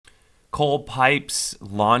Coal Pipes,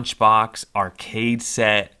 LaunchBox, arcade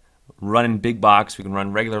set, running BigBox. We can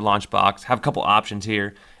run regular LaunchBox. Have a couple options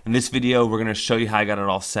here. In this video, we're going to show you how I got it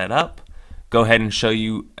all set up. Go ahead and show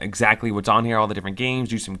you exactly what's on here, all the different games,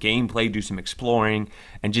 do some gameplay, do some exploring,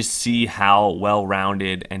 and just see how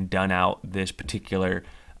well-rounded and done out this particular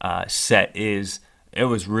set is. It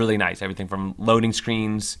was really nice. Everything from loading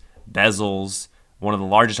screens, bezels, one of the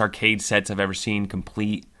largest arcade sets I've ever seen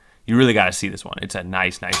complete. You really got to see this one. It's a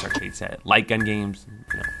nice arcade set. Light gun games,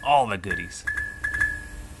 all the goodies.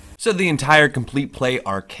 So the entire complete play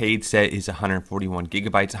arcade set is 141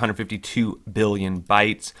 gigabytes, 152 billion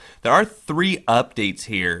bytes. There are 3 updates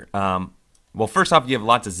here. Well, first off, you have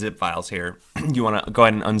lots of zip files here. You want to go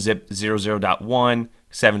ahead and unzip 00.1,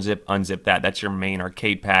 7-zip, unzip that. That's your main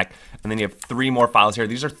arcade pack. And then you have 3 more files here.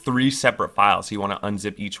 These are 3 separate files. So you want to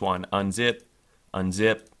unzip each one. Unzip,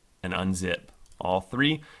 unzip, and unzip. All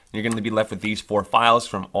 3. You're going to be left with these 4 files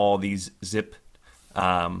from all these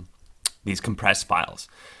these compressed files.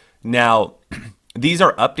 Now, these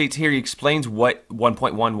are updates here. He explains what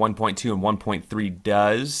 1.1, 1.2, and 1.3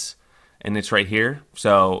 does, and it's right here.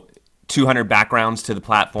 So 200 backgrounds to the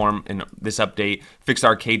platform in this update. Fixed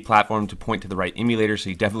arcade platform to point to the right emulator,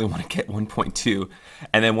 so you definitely want to get 1.2.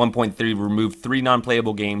 And then 1.3, remove 3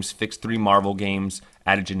 non-playable games, fixed 3 Marvel games,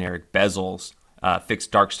 added generic bezels,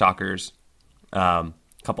 fixed Darkstalkers, a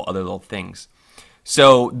couple other little things.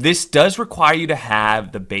 So this does require you to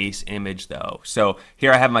have the base image though. So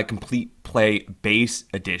here I have my complete play base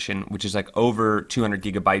edition, which is like over 200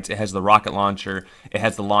 gigabytes. It has the rocket launcher. It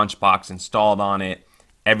has the LaunchBox installed on it.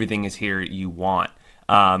 Everything is here you want.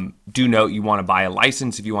 Do note you want to buy a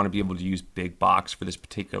license if you want to be able to use BigBox for this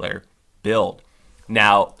particular build.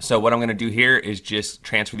 Now, so what I'm going to do here is just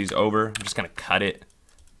transfer these over. I'm just going to cut it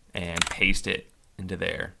and paste it into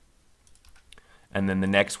there. And then the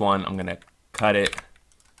next one, I'm going to cut it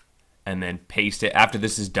and then paste it after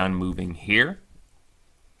this is done moving here.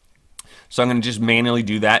 So I'm going to just manually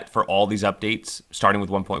do that for all these updates, starting with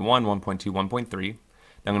 1.1, 1.2, 1.3.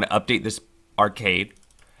 I'm going to update this arcade.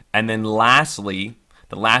 And then lastly,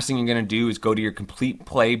 the last thing you're going to do is go to your Complete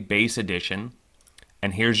Play Base Edition.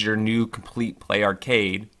 And here's your new Complete Play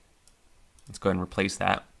Arcade. Let's go ahead and replace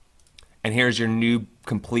that. And here's your new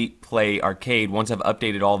Complete Play Arcade. Once I've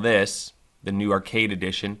updated all this, the new arcade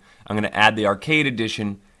edition, I'm going to add the arcade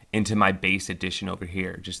edition into my base edition over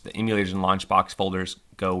here. Just the emulators and LaunchBox folders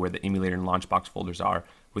go where the emulator and LaunchBox folders are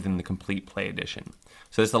within the complete play edition.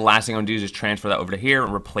 So this the last thing I'm going to do is just transfer that over to here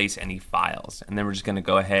and replace any files. And then we're just going to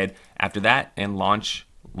go ahead after that and launch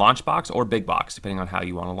LaunchBox or BigBox, depending on how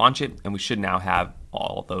you want to launch it. And we should now have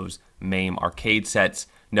all those MAME arcade sets,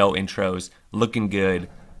 no intros, looking good,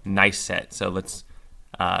 nice set. So let's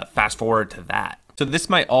fast forward to that. So this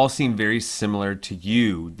might all seem very similar to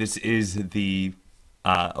you. This is the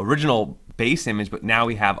original base image, but now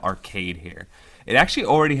we have arcade here. It actually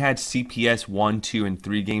already had CPS 1, 2, and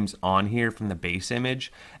 3 games on here from the base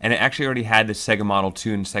image, and it actually already had the Sega Model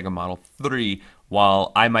 2 and Sega Model 3,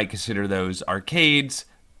 while I might consider those arcades,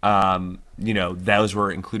 those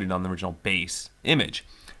were included on the original base image.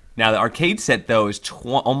 Now the arcade set though is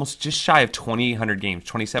almost just shy of 2,800 games,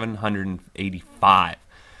 2,785.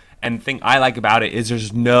 And the thing I like about it is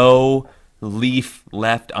there's no leaf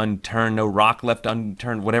left unturned, no rock left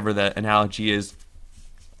unturned, whatever the analogy is.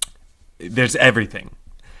 There's everything.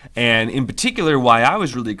 And in particular, why I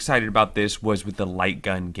was really excited about this was with the light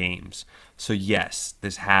gun games. So yes,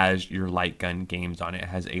 this has your light gun games on it. It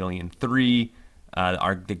has Alien 3,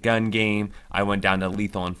 the gun game. I went down to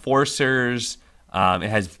Lethal Enforcers. It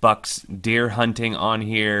has Buck's Deer Hunting on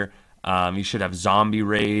here. You should have Zombie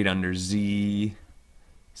Raid under Z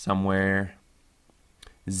somewhere.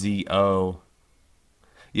 ZO.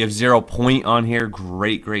 You have 0 Point on here.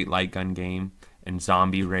 Great light gun game. And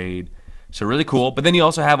Zombie Raid. So really cool. But then you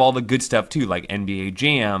also have all the good stuff too, like NBA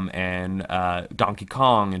Jam and Donkey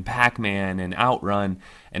Kong and Pac-Man and Outrun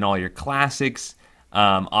and all your classics.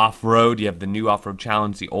 Off-road, you have the new Off-Road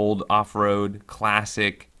Challenge, the old Off-Road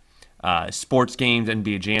Classic. Sports games,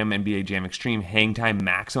 NBA Jam Extreme, Hang Time,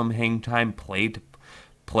 Maximum Hang Time,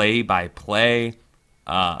 play by play.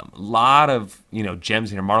 Lot of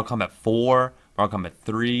gems here. Mortal Kombat 4, Mortal Kombat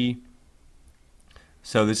 3.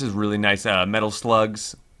 So this is really nice. Metal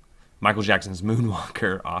Slugs, Michael Jackson's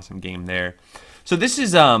Moonwalker, awesome game there. So this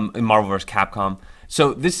is in Marvel vs. Capcom.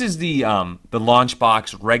 So this is the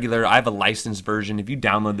LaunchBox regular. I have a licensed version. If you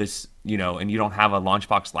download this, and you don't have a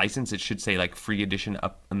LaunchBox license, it should say like free edition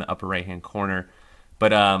up in the upper right hand corner.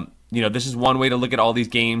 But this is one way to look at all these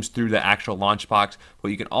games through the actual LaunchBox. What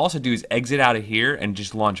you can also do is exit out of here and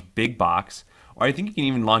just launch BigBox. Or I think you can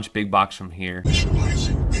even launch BigBox from here.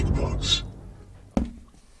 Visualizing BigBox.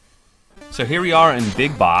 So here we are in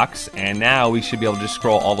Big Box, and now we should be able to just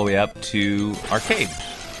scroll all the way up to Arcade.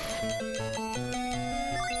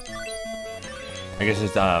 I guess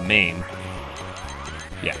it's MAME.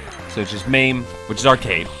 Yeah, so it's just MAME, which is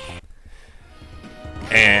Arcade.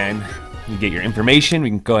 And you get your information. We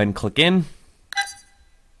can go ahead and click in.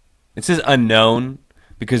 It says unknown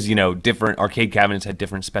because, you know, different arcade cabinets had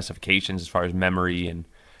different specifications as far as memory and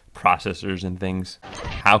processors and things.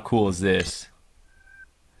 How cool is this?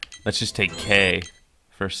 Let's just take K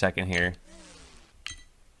for a second here.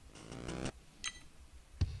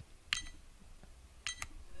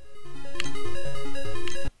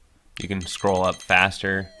 You can scroll up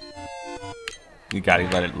faster. You gotta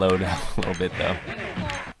let it load up a little bit though.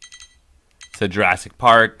 So Jurassic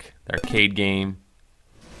Park, the arcade game.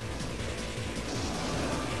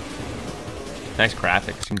 Nice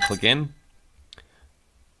graphics. You can click in.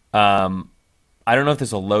 I don't know if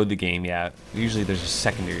this will load the game yet. Usually there's a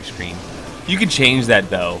secondary screen. You can change that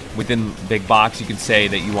though. Within Big Box, you can say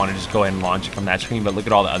that you want to just go ahead and launch it from that screen, but look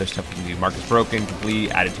at all the other stuff we can do. Mark is broken, complete,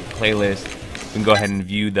 add it to the playlist. We can go ahead and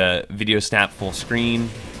view the video snap full screen.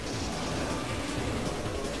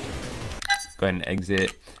 Go ahead and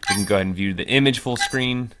exit. We can go ahead and view the image full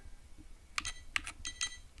screen.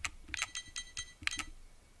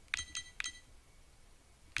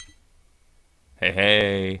 Hey,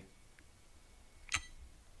 hey.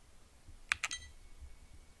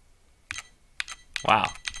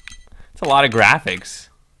 Wow. It's a lot of graphics.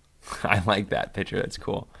 I like that picture. That's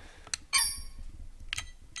cool.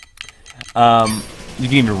 You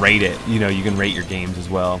can even rate it. You know, you can rate your games as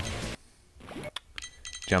well.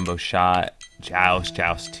 Jumbo Shot, Joust,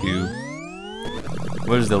 Joust 2.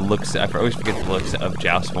 What is the looks? I always forget the looks of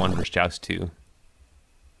Joust 1 versus Joust 2.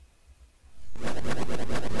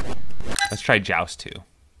 Let's try Joust 2.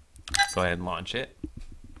 Go ahead and launch it.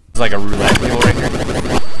 It's like a roulette wheel right here.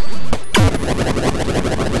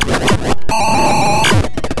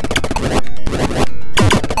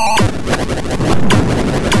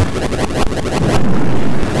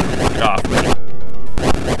 Get off me.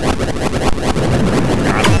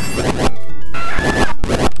 Got him.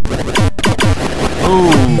 Ooh.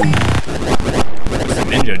 What's the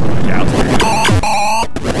ninja Joust here?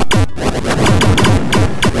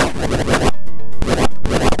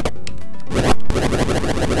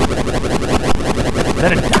 Is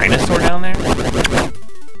that a dinosaur down there?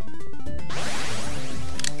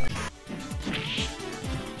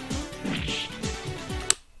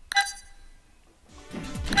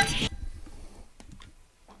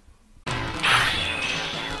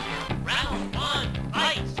 Round one,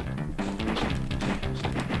 fight!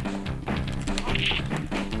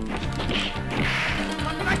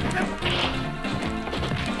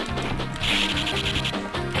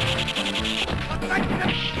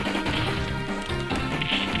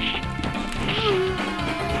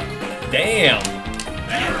 Damn!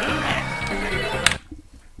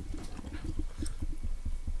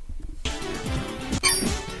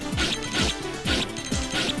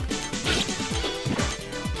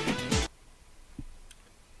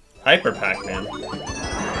 Hyper Pac-Man.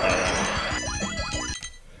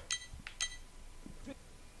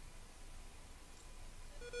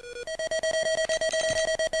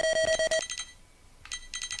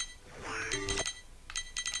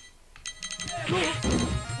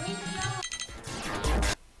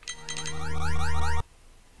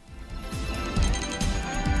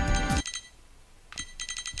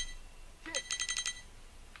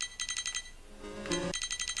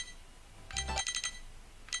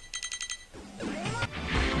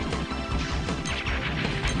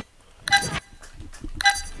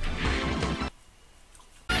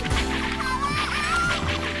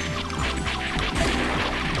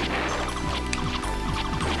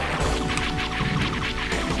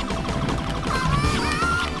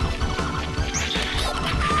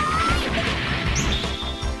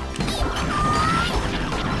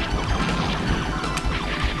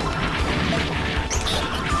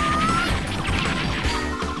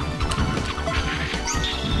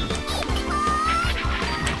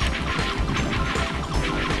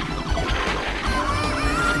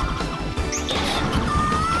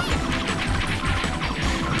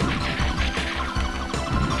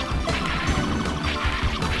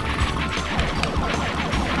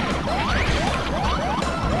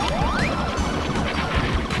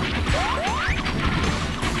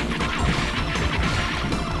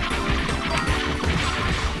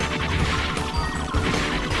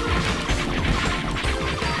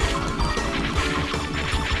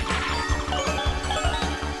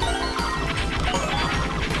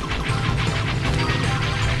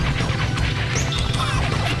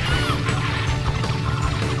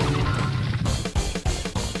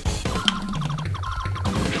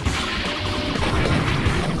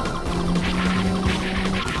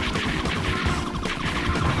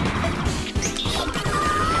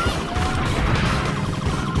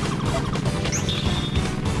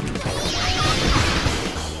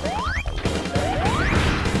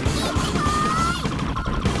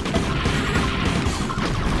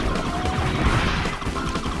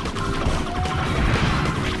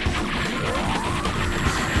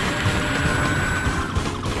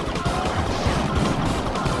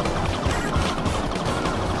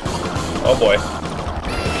 Oh boy.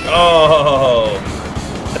 Oh!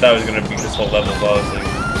 I thought I was gonna beat this whole level flawlessly.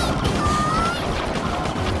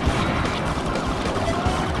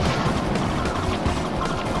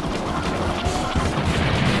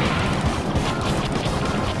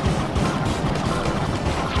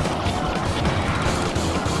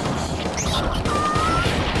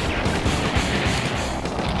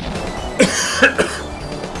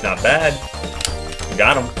 Not bad.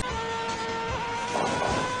 Got him.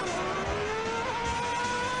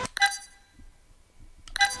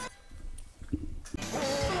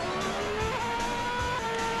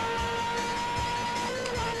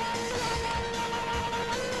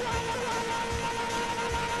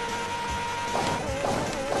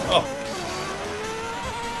 Oh.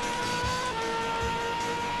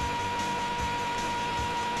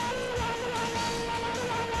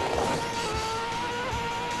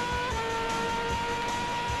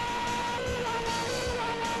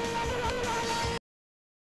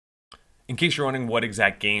 In case you're wondering what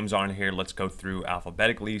exact games are on here, let's go through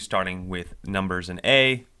alphabetically, starting with numbers in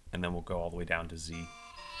A, and then we'll go all the way down to Z.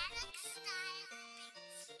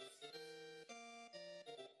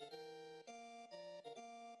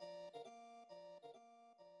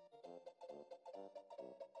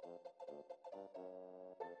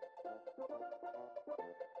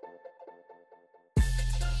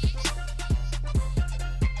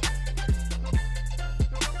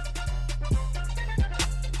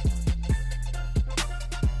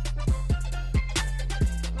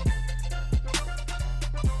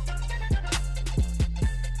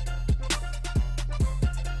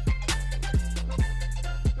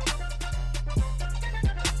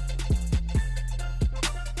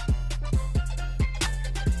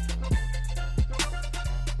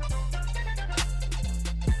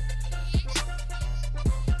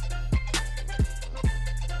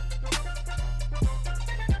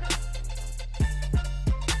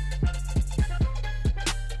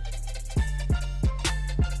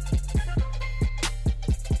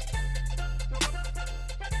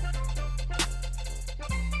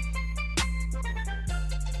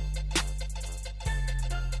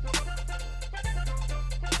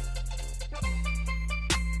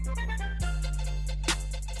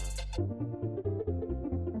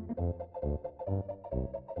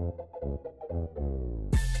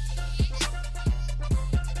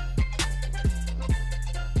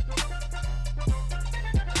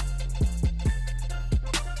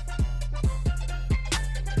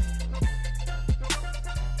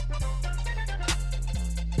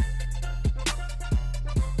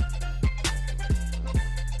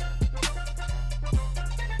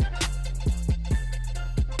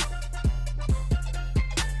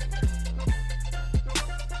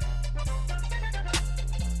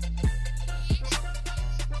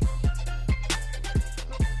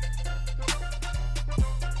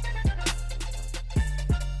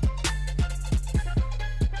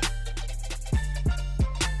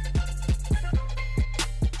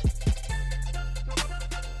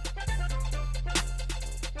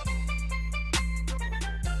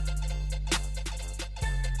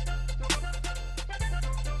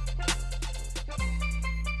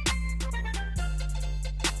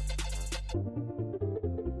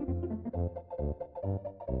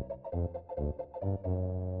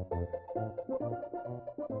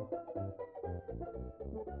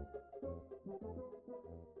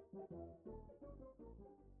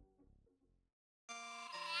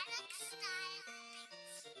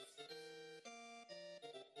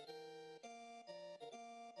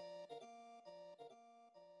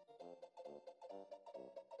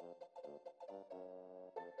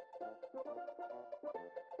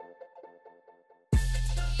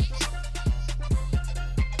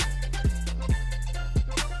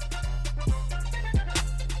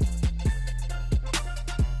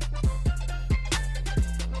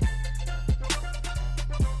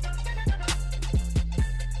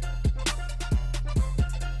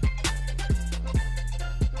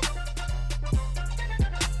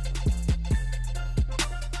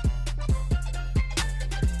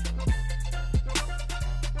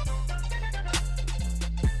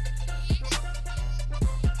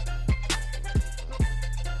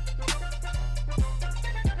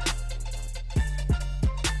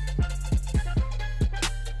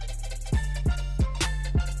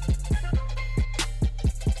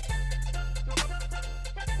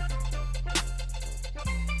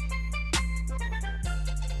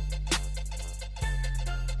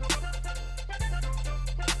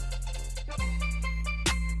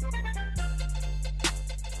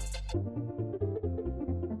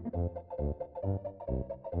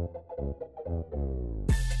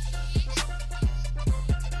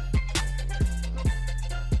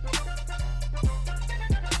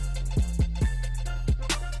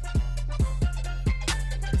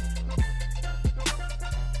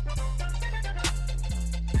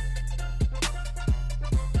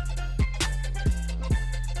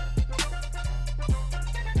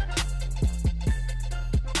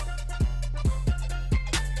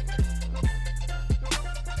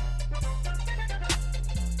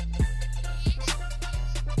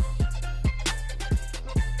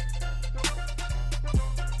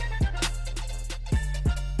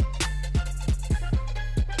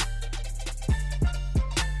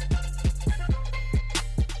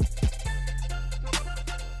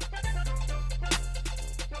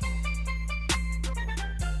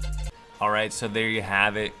 All right, so there you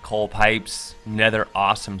have it. Coal pipes, another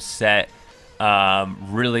awesome set.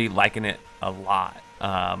 Really liking it a lot.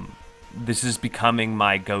 This is becoming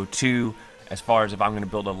my go-to as far as if I'm going to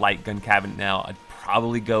build a light gun cabinet now. I'd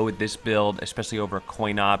probably go with this build, especially over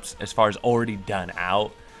coin ops. As far as already done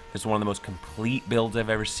out, this is one of the most complete builds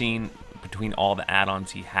I've ever seen between all the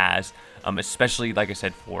add-ons he has, especially, like I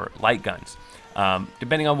said, for light guns.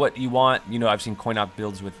 Depending on what you want, I've seen coin op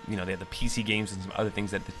builds with, they have the PC games and some other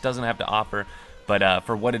things that it doesn't have to offer. But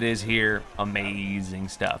for what it is here, amazing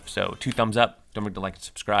stuff. So 2 thumbs up. Don't forget to like and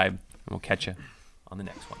subscribe, and we'll catch you on the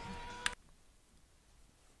next one.